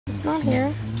It's not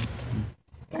here.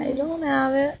 I don't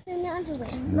have it. In your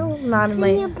underwear. No, it's not in my...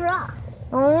 In your bra.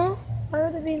 Oh, why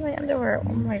would it be in my underwear?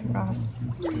 Oh my god.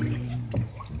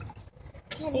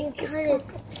 Because you put it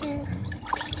to...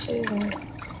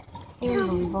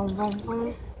 Boom, boom, boom,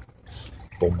 boom.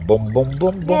 Boom, boom, boom,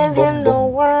 boom, Give boom, him boom, the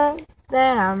boom. word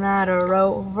that I'm not a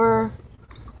rover.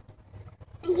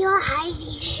 You're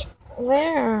hiding it.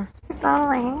 Where? It's on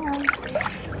my hand.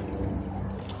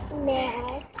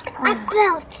 Ned. I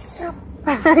felt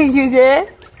something. You did?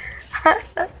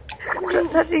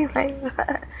 Stop touching my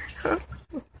butt.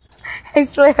 I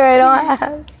swear I don't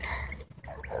have.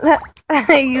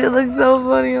 You look so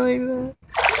funny like that.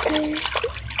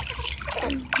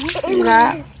 See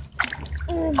that?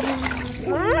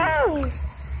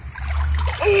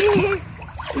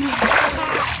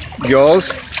 Girls,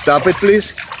 stop it,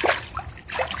 please.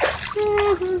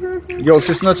 Girls,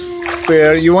 it's not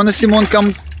fair. You want to Simone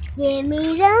come? Give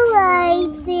me the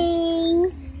light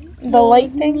thing. The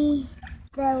light thing?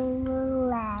 The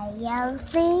lion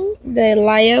thing. The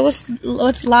Lio?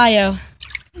 What's Lio?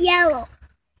 Yellow.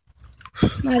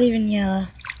 It's not even yellow.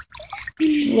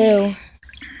 Blue.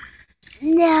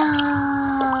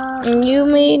 No. And you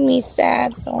made me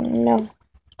sad, so no.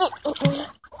 What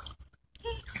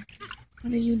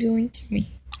are you doing to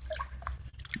me?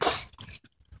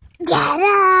 Get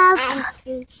up.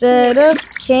 Set up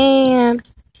camp.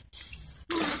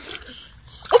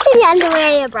 It's in your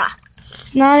underwear, your bra.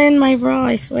 It's not in my bra,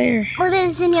 I swear. Well, then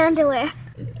it's in your underwear.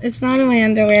 It's not in my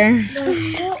underwear.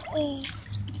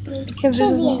 Because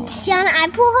Sienna, I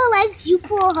pull her legs, you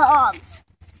pull her arms.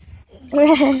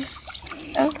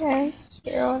 okay.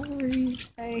 Sure, whatever you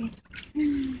say.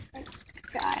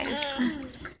 Guys.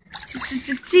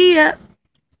 Cheetah.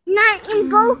 Not in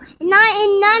both, not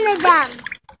in none of them.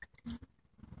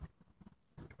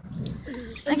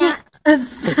 I got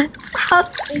stop.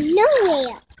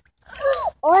 Nowhere.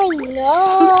 Oh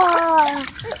no.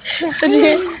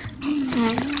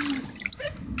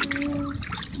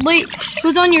 Wait,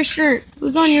 who's on your shirt?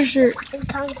 Who's on your shirt?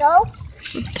 Rapunzel.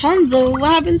 Rapunzel?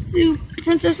 What happened to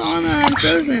Princess Anna and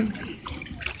Frozen?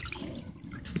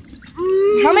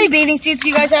 How many bathing suits do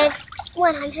you guys have?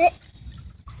 100.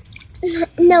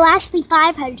 No, actually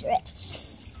 500.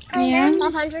 Yeah.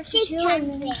 500 for 2 and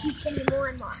then we keep getting more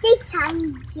and more.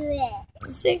 600.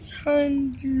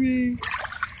 600.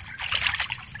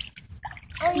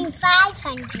 Only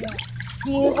 500.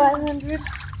 You 500?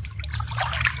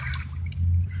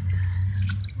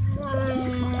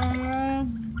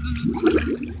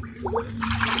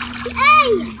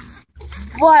 Hey!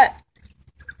 What?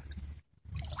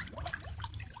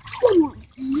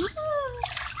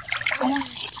 I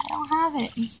don't have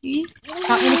it. You see?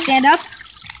 Want me to stand up?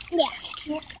 Yeah.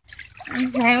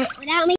 Okay. Without me.